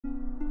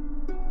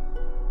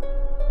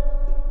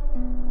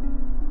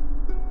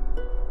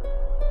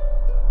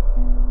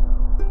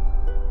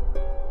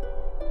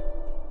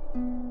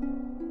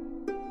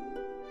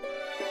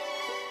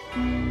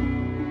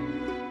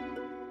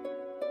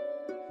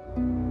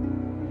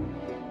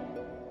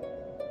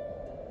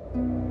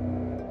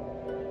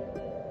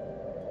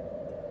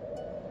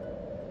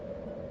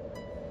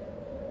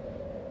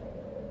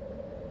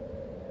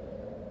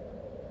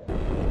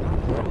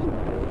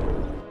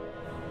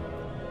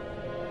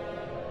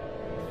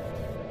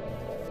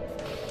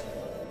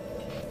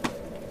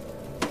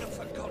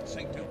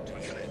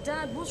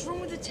Dad, what's wrong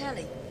with the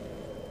telly?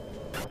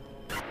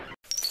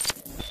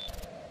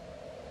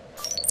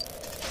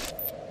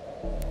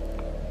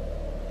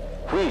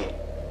 We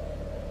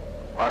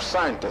are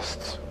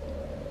scientists.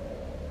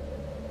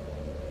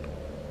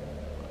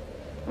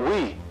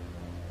 We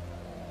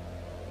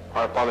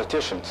are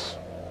politicians.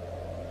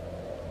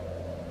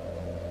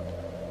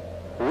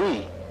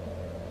 We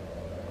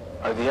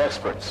are the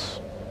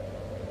experts.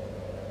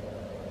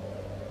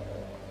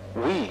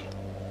 We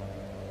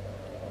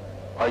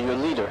are your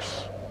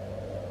leaders.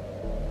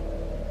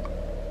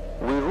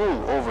 We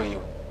rule over you.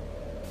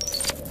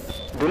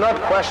 Do not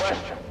question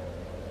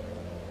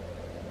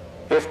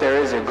if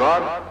there is a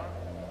God,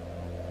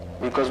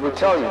 because we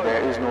tell you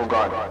there is no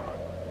God.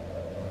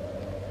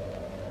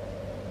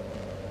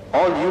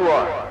 All you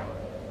are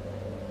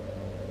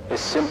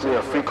is simply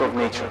a freak of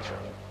nature.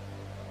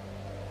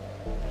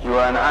 You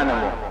are an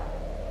animal.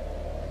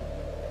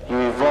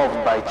 You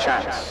evolved by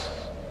chance.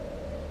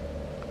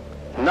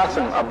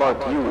 Nothing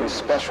about you is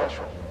special.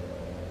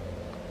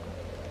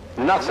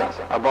 Nothing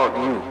about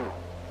you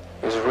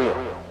is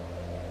real.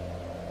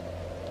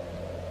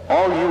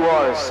 All you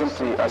are is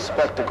simply a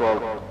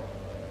spectacle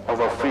of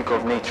a freak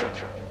of nature.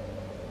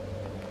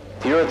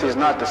 The earth is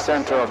not the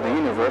center of the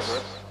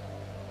universe.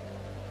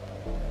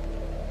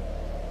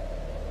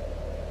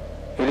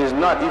 It is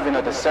not even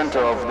at the center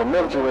of the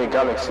Milky Way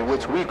galaxy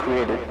which we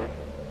created.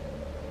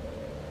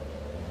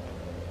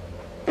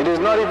 It is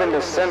not even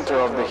the center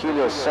of the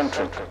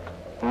heliocentric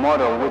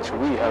model which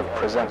we have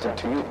presented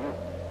to you.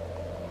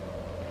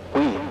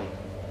 We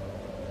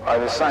are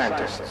the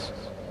scientists.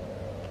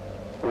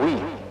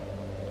 We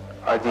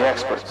are the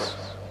experts.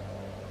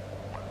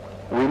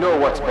 We know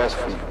what's best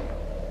for you.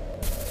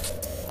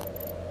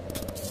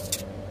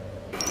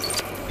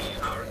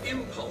 Our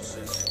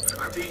impulses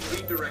are being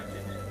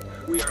redirected.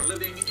 We are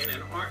living in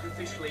an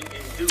artificially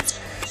induced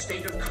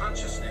state of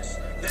consciousness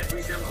that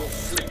resembles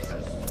sleep.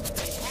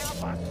 They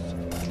have us.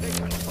 They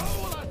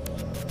control us.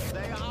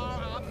 They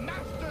are our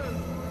masters.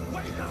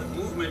 Wake up! The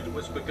movement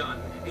was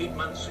begun 8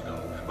 months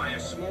ago by a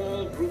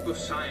small group of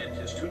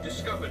scientists who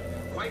discovered,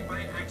 quite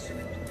by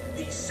accident,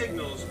 these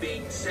signals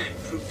being sent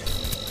through